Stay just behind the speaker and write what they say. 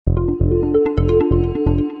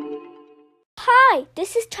Hi,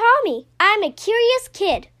 this is Tommy. I'm a curious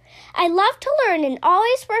kid. I love to learn and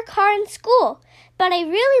always work hard in school, but I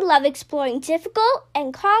really love exploring difficult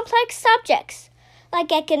and complex subjects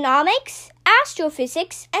like economics,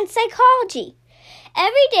 astrophysics, and psychology.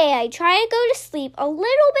 Every day I try to go to sleep a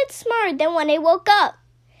little bit smarter than when I woke up.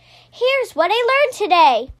 Here's what I learned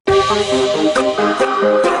today.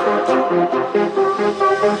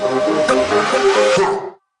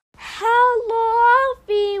 Hello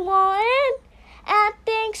everyone, and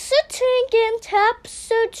thanks for tuning in to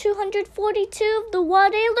episode 242 of the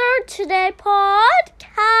What I Learned Today podcast.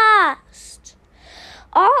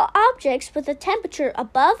 All objects with a temperature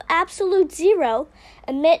above absolute zero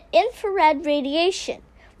emit infrared radiation,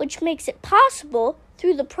 which makes it possible,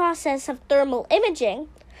 through the process of thermal imaging,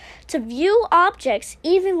 to view objects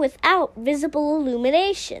even without visible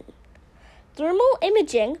illumination. Thermal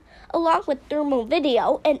imaging, along with thermal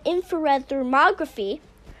video and infrared thermography,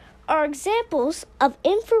 are examples of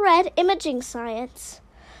infrared imaging science.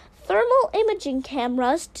 Thermal imaging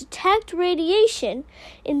cameras detect radiation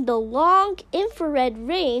in the long infrared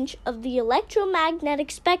range of the electromagnetic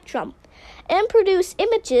spectrum and produce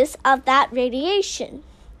images of that radiation.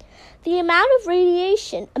 The amount of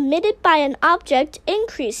radiation emitted by an object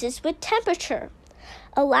increases with temperature,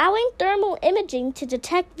 allowing thermal imaging to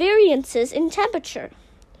detect variances in temperature.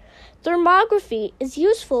 Thermography is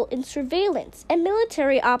useful in surveillance and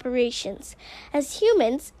military operations, as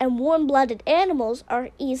humans and warm-blooded animals are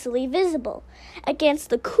easily visible against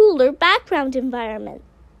the cooler background environment.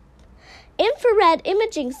 Infrared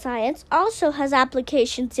imaging science also has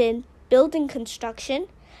applications in building construction,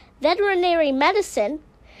 veterinary medicine,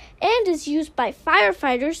 and is used by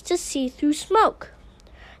firefighters to see through smoke.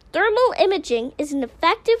 Thermal imaging is an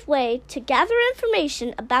effective way to gather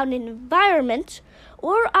information about an environment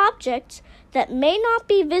or objects that may not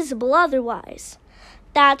be visible otherwise.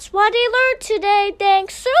 That's what I learned today.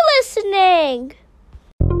 Thanks for listening.